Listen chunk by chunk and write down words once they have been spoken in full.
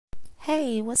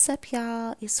Hey, what's up,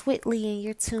 y'all? It's Whitley, and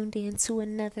you're tuned in to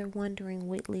another Wondering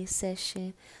Whitley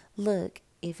session. Look,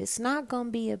 if it's not going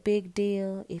to be a big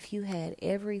deal, if you had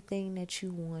everything that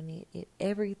you wanted, if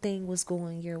everything was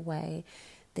going your way,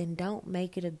 then don't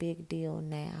make it a big deal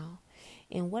now.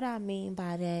 And what I mean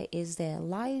by that is that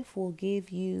life will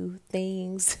give you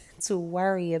things to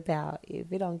worry about.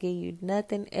 If it don't give you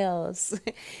nothing else,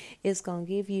 it's going to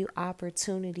give you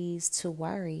opportunities to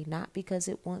worry, not because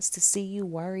it wants to see you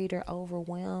worried or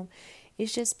overwhelmed.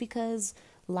 It's just because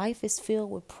life is filled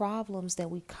with problems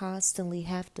that we constantly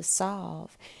have to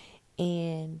solve.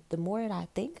 And the more that I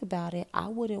think about it, I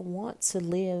wouldn't want to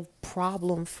live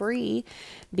problem free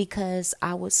because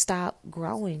I would stop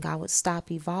growing. I would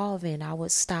stop evolving. I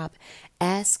would stop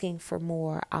asking for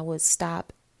more. I would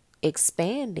stop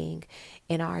expanding.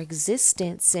 And our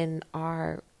existence and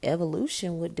our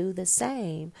evolution would do the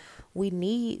same. We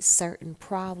need certain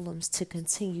problems to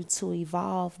continue to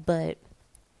evolve, but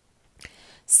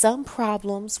some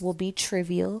problems will be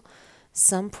trivial.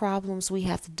 Some problems we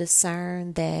have to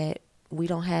discern that we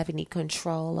don't have any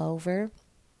control over,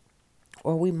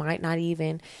 or we might not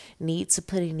even need to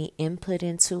put any input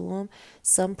into them.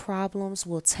 Some problems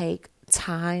will take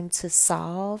time to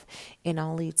solve, and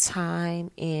only time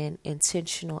and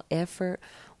intentional effort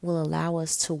will allow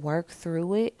us to work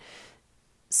through it.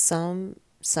 Some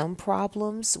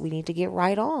problems we need to get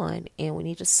right on, and we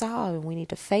need to solve, and we need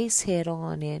to face head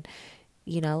on, and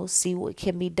see what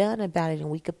can be done about it, and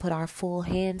we could put our full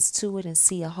hands to it and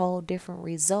see a whole different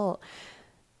result.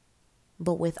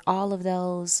 But with all of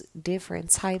those different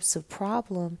types of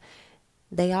problem,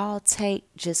 they all take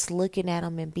just looking at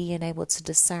them and being able to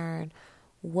discern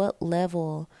what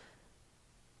level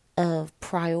of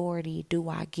priority do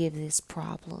I give this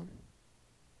problem.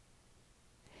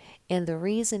 And the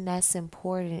reason that's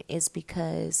important is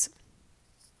because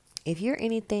if you're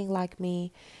anything like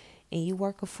me and you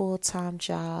work a full-time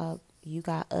job, you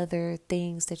got other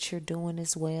things that you're doing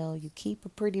as well, you keep a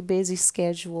pretty busy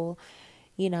schedule,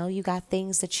 you got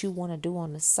things that you want to do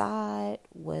on the side,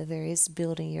 whether it's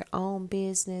building your own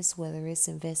business, whether it's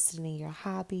investing in your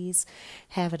hobbies,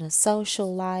 having a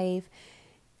social life,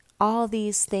 all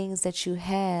these things that you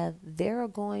have, there are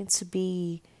going to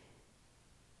be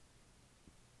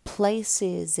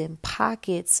places and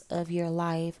pockets of your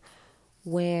life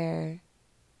where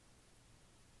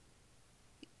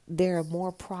there are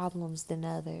more problems than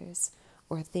others,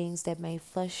 or things that may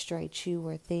frustrate you,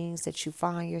 or things that you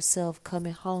find yourself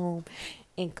coming home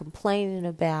and complaining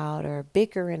about or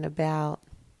bickering about,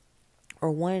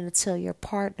 or wanting to tell your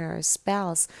partner or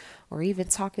spouse, or even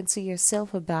talking to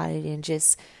yourself about it, and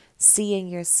just seeing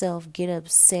yourself get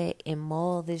upset and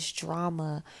mull this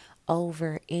drama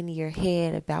over in your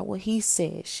head about what he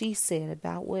said, she said,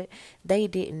 about what they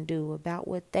didn't do, about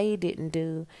what they didn't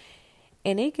do.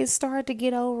 And it can start to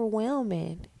get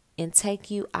overwhelming and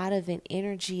take you out of an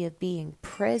energy of being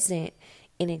present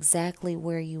in exactly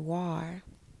where you are.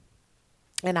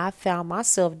 And I found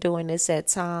myself doing this at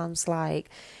times, like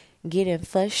getting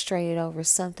frustrated over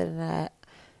something that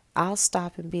I'll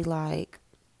stop and be like,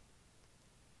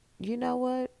 you know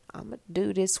what? I'm going to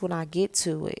do this when I get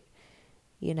to it.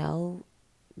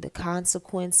 The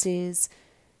consequences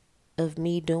of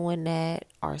me doing that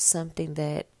are something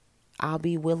that I'll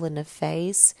be willing to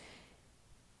face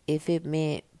if it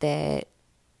meant that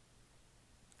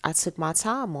I took my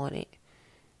time on it.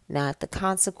 Now, if the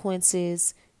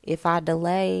consequences, if I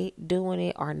delay doing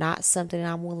it, are not something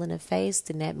I'm willing to face,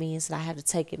 then that means that I have to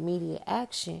take immediate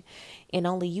action. And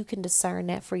only you can discern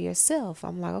that for yourself.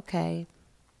 I'm like, okay,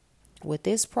 with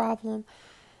this problem,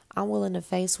 I'm willing to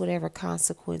face whatever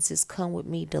consequences come with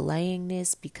me delaying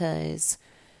this, because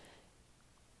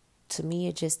to me,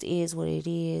 it just is what it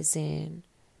is. And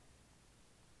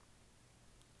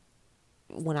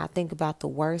when I think about the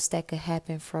worst that could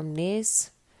happen from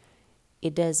this,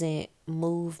 it doesn't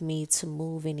move me to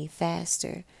move any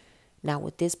faster. Now,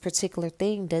 with this particular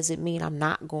thing, does it mean I'm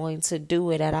not going to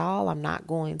do it at all? I'm not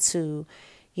going to,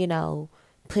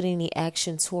 put any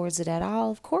action towards it at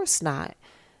all? Of course not.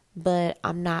 But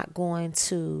I'm not going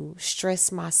to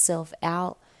stress myself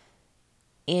out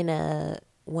when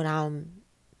I'm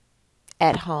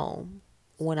at home,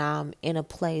 when I'm in a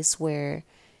place where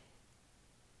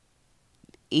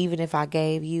even if I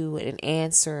gave you an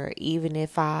answer, even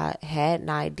if I had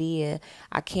an idea,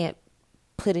 I can't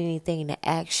put anything into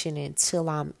action until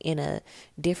I'm in a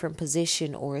different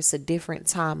position or it's a different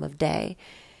time of day,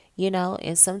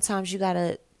 and sometimes you got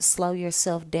to slow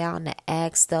yourself down to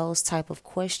ask those type of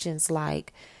questions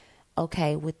like,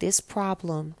 okay, with this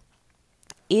problem,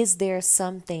 is there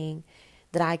something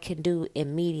that I can do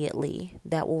immediately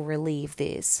that will relieve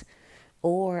this?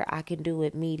 or I can do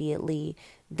it immediately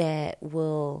that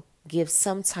will give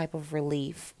some type of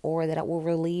relief, or that will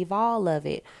relieve all of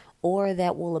it, or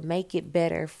that will make it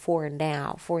better for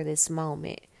now, for this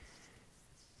moment.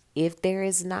 If there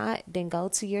is not, then go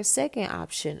to your second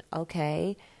option.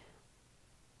 Okay,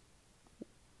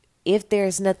 if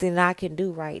there's nothing I can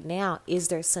do right now, is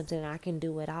there something I can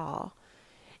do at all?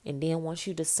 And then once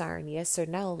you discern yes or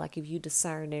no, like if you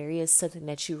discern there is something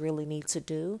that you really need to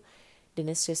do, then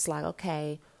it's just like,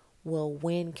 okay, well,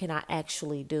 when can I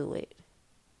actually do it?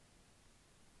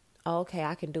 Okay,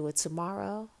 I can do it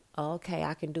tomorrow. Okay,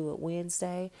 I can do it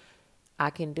Wednesday. I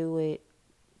can do it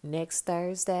next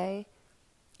Thursday.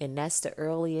 And that's the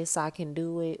earliest I can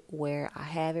do it, where I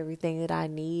have everything that I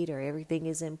need, or everything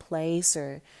is in place,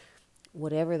 or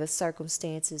whatever the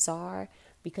circumstances are.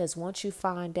 Because once you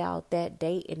find out that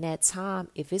date and that time,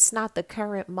 if it's not the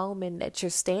current moment that you're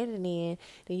standing in,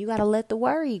 then you got to let the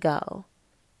worry go,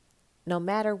 no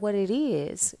matter what it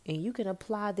is. And you can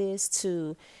apply this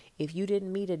to if you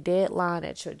didn't meet a deadline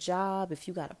at your job, if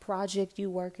you got a project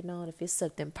you working on, if it's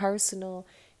something personal,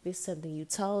 if it's something you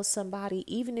told somebody,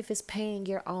 even if it's paying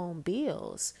your own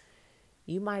bills.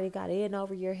 You might have got in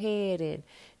over your head, and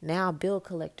now bill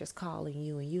collector's calling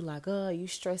you, and you like, oh, you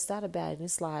stressed out about it. And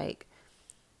it's like,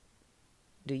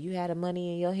 do you have the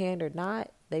money in your hand or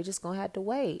not? They just gonna have to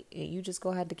wait, and you just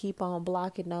gonna have to keep on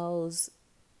blocking those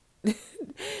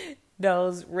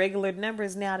those regular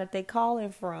numbers now that they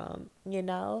calling from.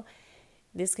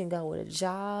 This can go with a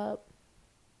job.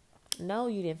 No,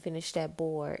 you didn't finish that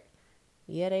board.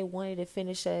 Yeah, they wanted to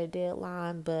finish at a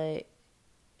deadline, but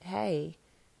hey,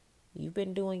 you've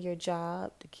been doing your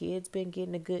job. The kids been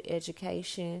getting a good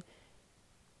education.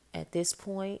 At this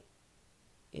point,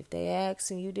 if they ask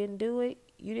and you didn't do it,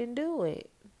 you didn't do it.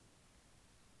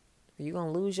 Are you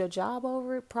going to lose your job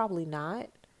over it? Probably not.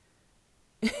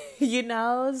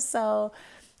 So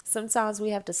sometimes we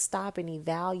have to stop and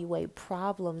evaluate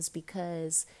problems,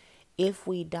 because if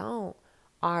we don't,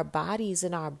 our bodies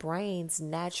and our brains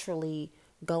naturally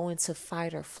go into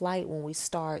fight or flight when we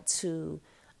start to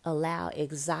allow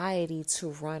anxiety to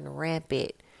run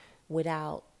rampant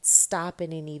without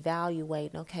stopping and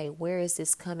evaluating, okay, where is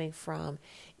this coming from?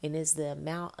 And is the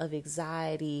amount of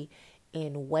anxiety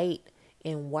and weight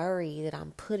and worry that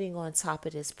I'm putting on top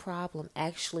of this problem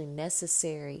actually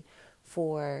necessary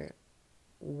for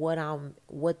what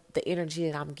the energy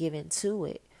that I'm giving to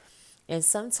it? And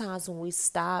sometimes when we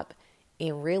stop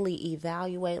and really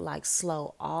evaluate, like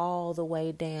slow all the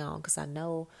way down, because I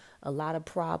know a lot of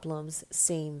problems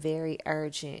seem very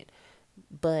urgent,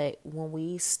 but when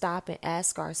we stop and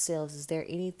ask ourselves, is there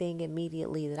anything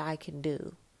immediately that I can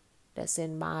do that's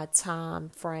in my time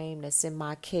frame, that's in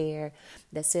my care,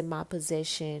 that's in my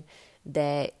possession,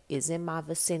 that is in my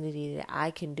vicinity that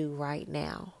I can do right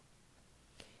now?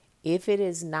 If it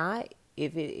is not,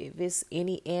 if it's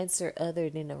any answer other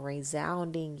than a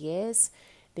resounding yes,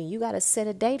 then you got to set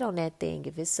a date on that thing.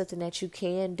 If it's something that you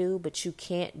can do, but you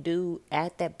can't do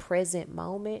at that present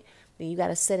moment, then you got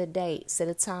to set a date, set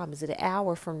a time. Is it an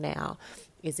hour from now?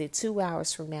 Is it 2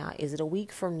 hours from now? Is it a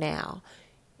week from now?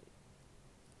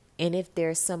 And if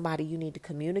there's somebody you need to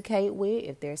communicate with,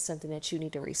 if there's something that you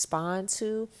need to respond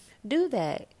to, do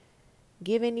that.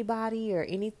 Give anybody or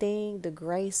anything the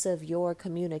grace of your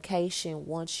communication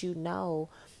once you know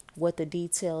what the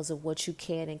details of what you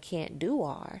can and can't do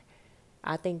are.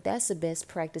 I think that's the best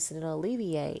practice, and it'll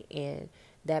alleviate. And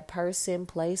that person,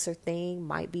 place, or thing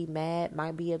might be mad,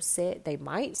 might be upset. They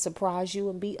might surprise you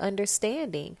and be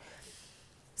understanding.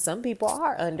 Some people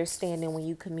are understanding when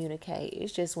you communicate.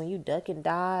 It's just when you duck and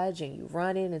dodge and you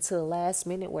run in until the last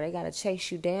minute where they got to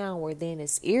chase you down, where then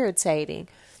it's irritating.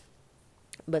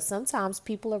 But sometimes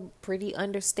people are pretty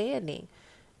understanding.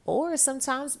 Or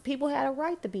sometimes people had a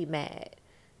right to be mad.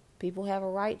 People have a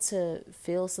right to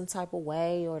feel some type of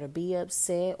way or to be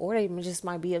upset, or they just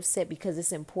might be upset because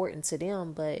it's important to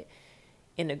them. But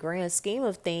in the grand scheme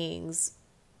of things,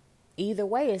 either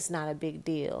way, it's not a big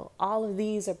deal. All of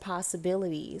these are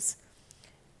possibilities.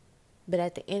 But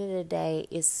at the end of the day,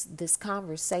 this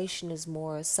conversation is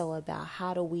more so about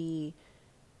how do we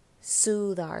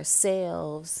soothe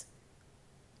ourselves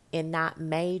and not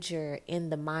major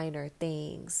in the minor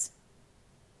things.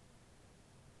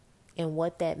 And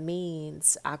what that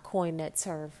means, I coined that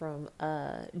term from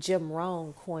Jim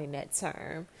Rohn coined that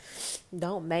term.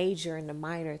 Don't major in the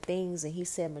minor things. And he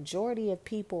said majority of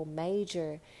people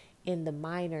major in the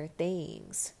minor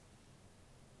things.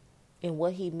 And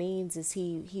what he means is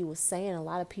he was saying a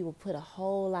lot of people put a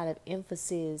whole lot of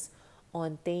emphasis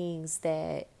on things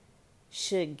that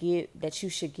you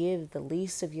should give the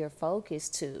least of your focus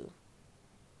to.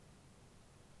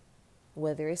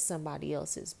 whether it's somebody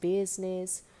else's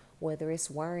business, whether it's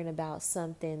worrying about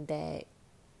something that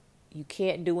you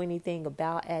can't do anything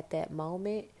about at that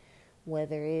moment,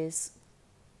 whether it's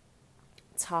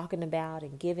talking about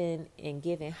and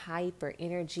giving hype or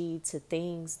energy to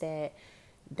things that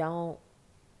don't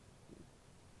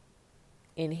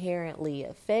inherently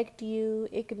affect you.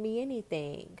 It could be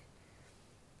anything,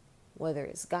 whether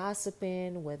it's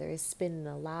gossiping, whether it's spending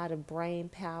a lot of brain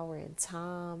power and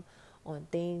time on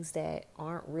things that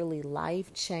aren't really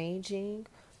life changing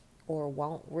or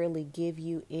won't really give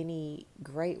you any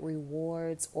great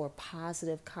rewards or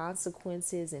positive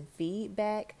consequences and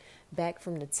feedback back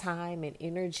from the time and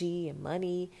energy and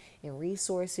money and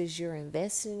resources you're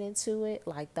investing into it.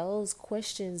 Like those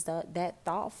questions, that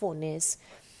thoughtfulness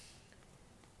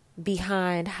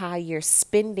behind how you're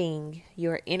spending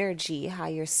your energy, how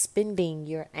you're spending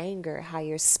your anger, how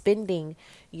you're spending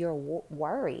your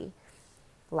worry.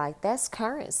 Like that's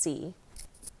currency.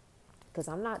 Because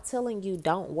I'm not telling you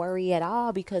don't worry at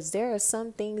all, because there are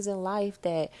some things in life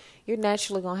that you're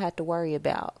naturally going to have to worry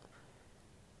about.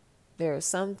 There are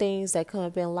some things that come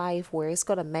up in life where it's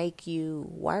going to make you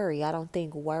worry. I don't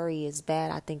think worry is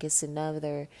bad. I think it's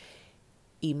another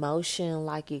emotion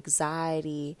like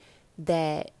anxiety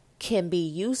that can be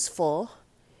useful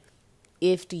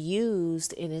if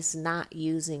used and it's not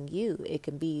using you. It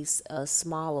can be a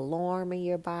small alarm in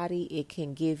your body. It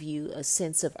can give you a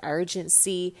sense of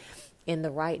urgency in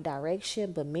the right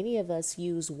direction. But many of us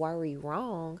use worry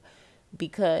wrong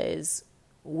because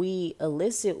we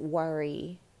elicit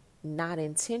worry not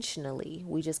intentionally.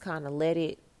 We just kind of let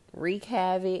it wreak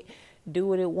havoc, do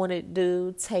what it want to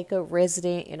do, take up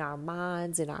resident in our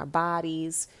minds and our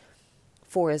bodies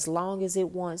for as long as it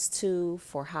wants to,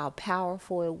 for how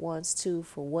powerful it wants to,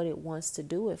 for what it wants to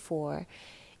do it for.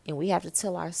 And we have to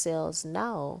tell ourselves,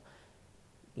 no,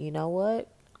 you know what?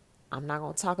 I'm not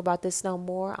going to talk about this no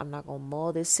more. I'm not going to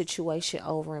mull this situation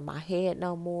over in my head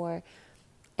no more.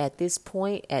 At this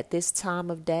point, at this time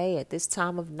of day, at this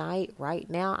time of night, right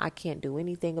now, I can't do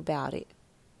anything about it.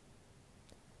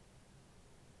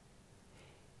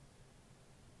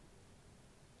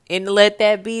 And let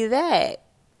that be that.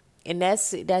 And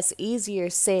that's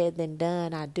easier said than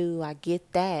done. I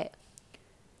get that.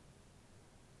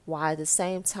 While at the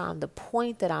same time, the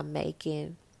point that I'm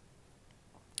making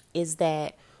is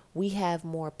that we have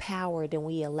more power than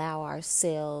we allow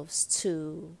ourselves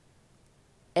to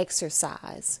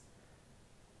exercise.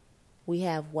 We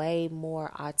have way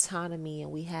more autonomy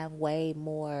and we have way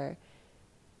more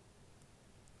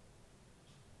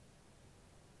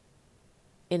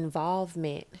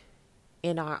involvement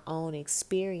in our own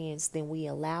experience than we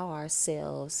allow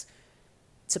ourselves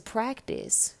to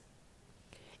practice.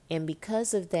 And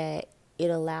because of that, it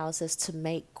allows us to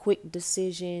make quick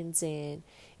decisions, and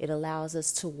it allows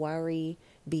us to worry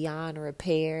beyond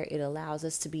repair. It allows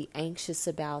us to be anxious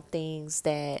about things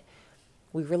that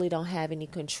we really don't have any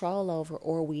control over,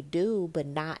 or we do, but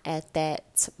not at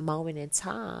that moment in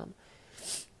time.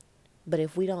 But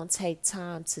if we don't take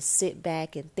time to sit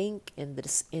back and think and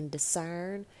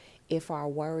discern if our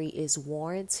worry is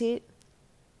warranted,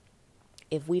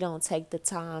 if we don't take the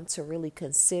time to really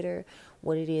consider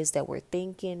what it is that we're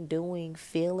thinking, doing,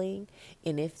 feeling,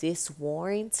 and if it's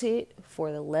warranted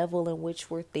for the level in which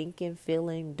we're thinking,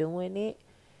 feeling, doing it,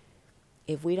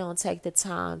 if we don't take the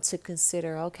time to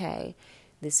consider, okay,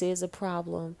 this is a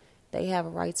problem, they have a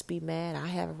right to be mad, I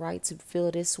have a right to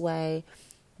feel this way,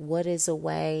 what is a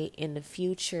way in the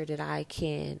future that I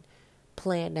can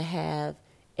plan to have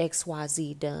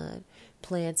XYZ done,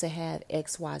 plan to have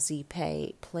XYZ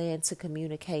paid, plan to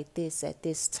communicate this at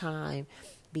this time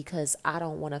because I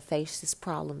don't want to face this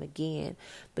problem again.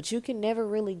 But you can never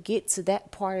really get to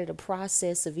that part of the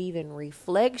process of even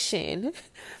reflection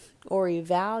or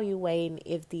evaluating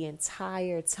if the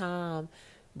entire time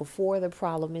before the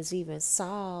problem is even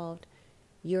solved,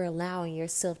 you're allowing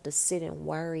yourself to sit in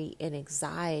worry and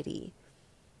anxiety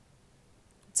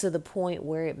to the point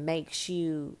where it makes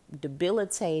you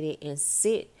debilitated and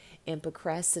sit and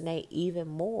procrastinate even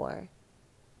more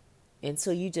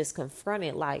until you just confront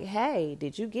it like, hey,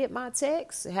 did you get my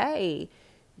text? Hey,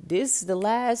 this is the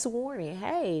last warning.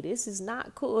 Hey, this is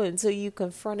not cool, until you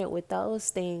confront it with those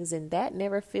things. And that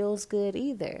never feels good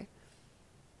either.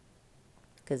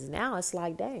 Because now it's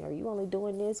like, dang, are you only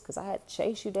doing this because I had to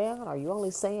chase you down? Are you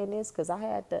only saying this because I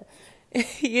had to,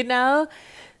 you know?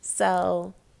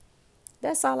 So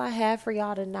that's all I have for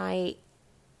y'all tonight.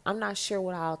 I'm not sure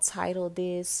what I'll title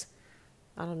this.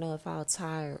 I don't know if I'll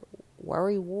title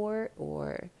Worry Ward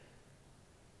or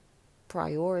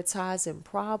Prioritizing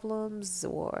Problems,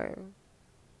 or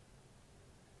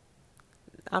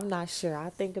I'm not sure. I'll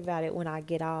think about it when I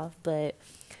get off. But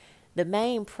The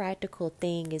main practical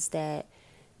thing is that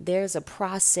there's a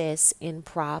process in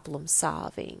problem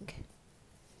solving,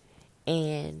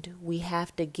 and we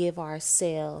have to give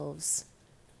ourselves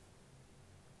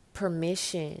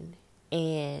permission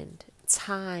and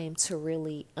time to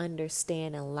really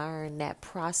understand and learn that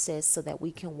process so that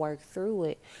we can work through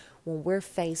it when we're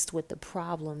faced with the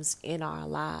problems in our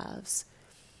lives.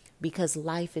 Because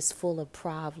life is full of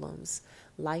problems,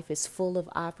 life is full of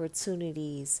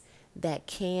opportunities that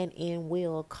can and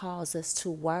will cause us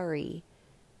to worry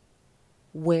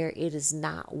where it is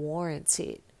not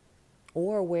warranted,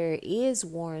 or where it is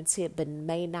warranted but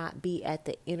may not be at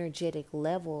the energetic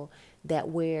level that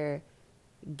we're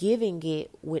giving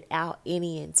it without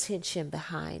any intention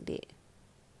behind it.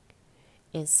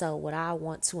 And so what I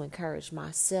want to encourage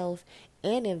myself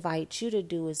and invite you to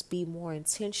do is be more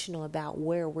intentional about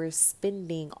where we're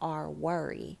spending our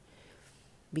worry,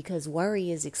 because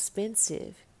worry is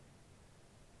expensive.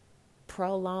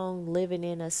 Prolonged living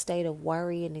in a state of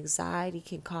worry and anxiety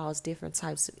can cause different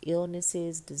types of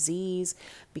illnesses, disease,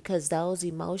 because those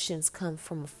emotions come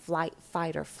from flight,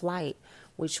 fight, or flight,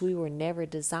 which we were never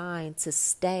designed to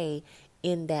stay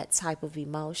in that type of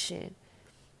emotion.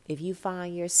 If you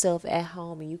find yourself at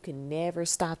home and you can never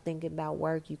stop thinking about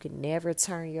work, you can never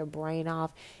turn your brain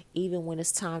off, even when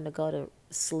it's time to go to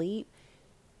sleep,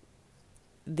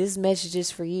 this message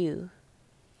is for you.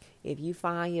 If you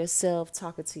find yourself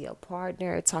talking to your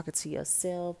partner, talking to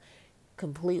yourself,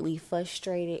 completely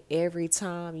frustrated every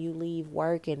time you leave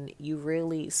work, and you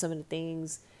really, some of the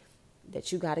things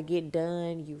that you got to get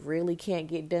done, you really can't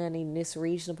get done in this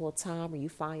reasonable time, or you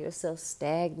find yourself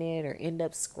stagnant or end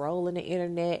up scrolling the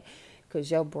internet because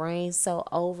your brain's so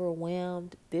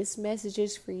overwhelmed, this message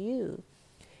is for you.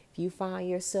 If you find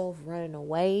yourself running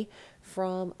away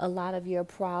from a lot of your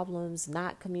problems,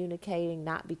 not communicating,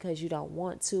 not because you don't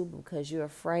want to, but because you're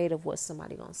afraid of what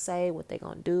somebody gonna say, what they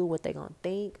gonna do, what they gonna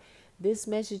think, this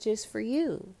message is for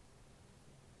you.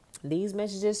 These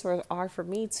messages are for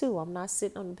me too. I'm not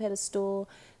sitting on the pedestal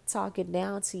talking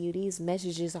down to you. These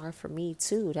messages are for me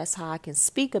too. That's how I can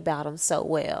speak about them so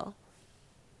well.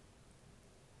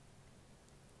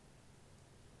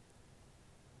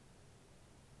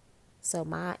 So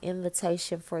my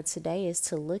invitation for today is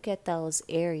to look at those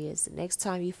areas. The next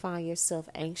time you find yourself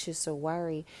anxious or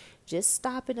worried, just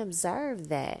stop and observe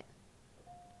that.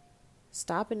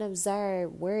 Stop and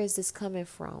observe, where is this coming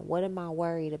from? What am I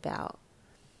worried about?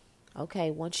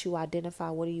 Okay, once you identify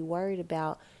what are you worried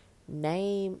about,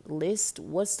 list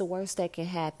what's the worst that can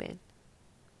happen.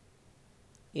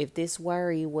 If this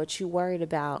worry, what you worried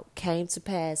about, came to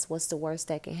pass, what's the worst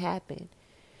that can happen?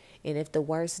 And if the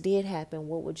worst did happen,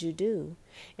 what would you do?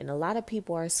 And a lot of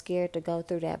people are scared to go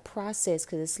through that process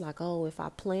because it's like, oh, if I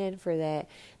plan for that,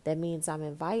 that means I'm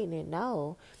inviting it.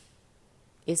 No,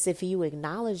 it's if you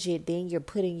acknowledge it, then you're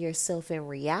putting yourself in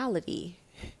reality.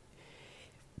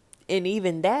 And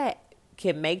even that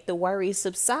can make the worry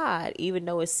subside, even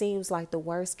though it seems like the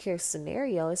worst case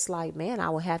scenario. It's like, man, I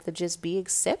will have to just be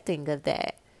accepting of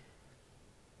that.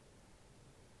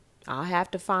 I'll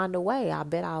have to find a way. I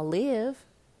bet I'll live.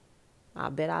 I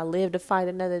bet I'll live to fight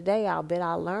another day. I'll bet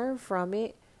I'll learn from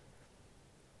it.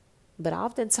 But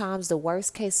oftentimes the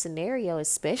worst case scenario,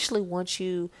 especially once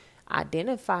you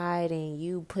identify it and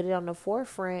you put it on the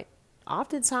forefront,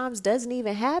 oftentimes doesn't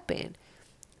even happen.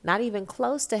 Not even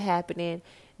close to happening.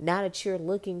 Now that you're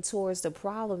looking towards the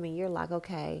problem and you're like,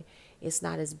 okay, it's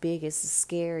not as big, as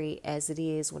scary as it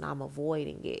is when I'm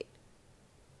avoiding it.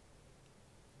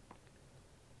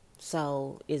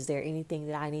 So is there anything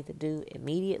that I need to do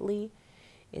immediately?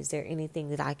 Is there anything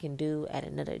that I can do at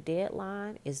another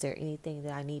deadline? Is there anything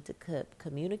that I need to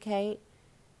communicate?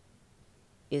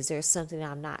 Is there something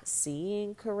I'm not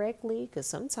seeing correctly? Because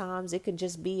sometimes it can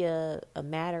just be a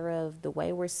matter of the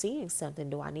way we're seeing something.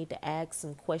 Do I need to ask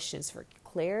some questions for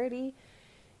clarity?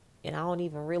 And I don't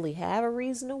even really have a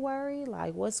reason to worry.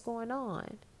 Like, what's going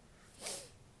on?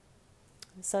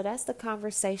 So that's the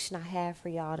conversation I have for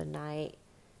y'all tonight.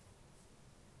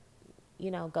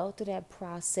 Go through that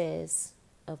process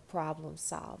of problem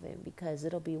solving, because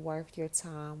it'll be worth your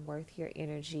time, worth your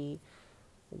energy,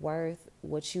 worth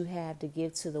what you have to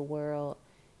give to the world,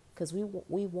 because we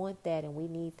want that, and we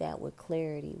need that with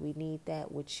clarity. We need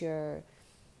that with your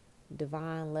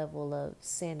divine level of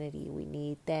sanity. We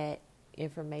need that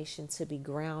information to be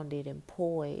grounded and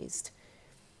poised.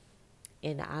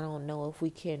 And I don't know if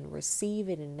we can receive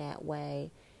it in that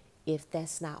way if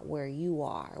that's not where you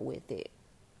are with it.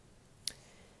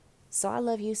 So I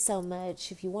love you so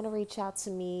much. If you want to reach out to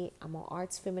me, I'm on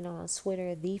Arts Feminine on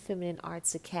Twitter, The Feminine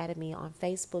Arts Academy on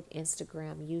Facebook,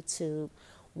 Instagram, YouTube,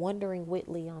 Wondering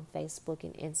Whitley on Facebook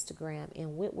and Instagram,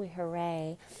 and Whit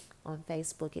Hooray on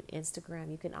Facebook and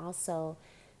Instagram. You can also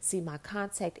see my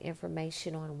contact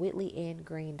information on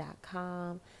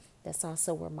whitleyngreen.com. That's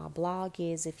also where my blog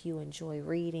is if you enjoy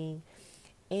reading.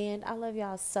 And I love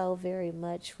y'all so very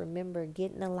much. Remember,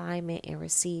 get in alignment and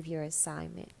receive your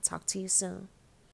assignment. Talk to you soon.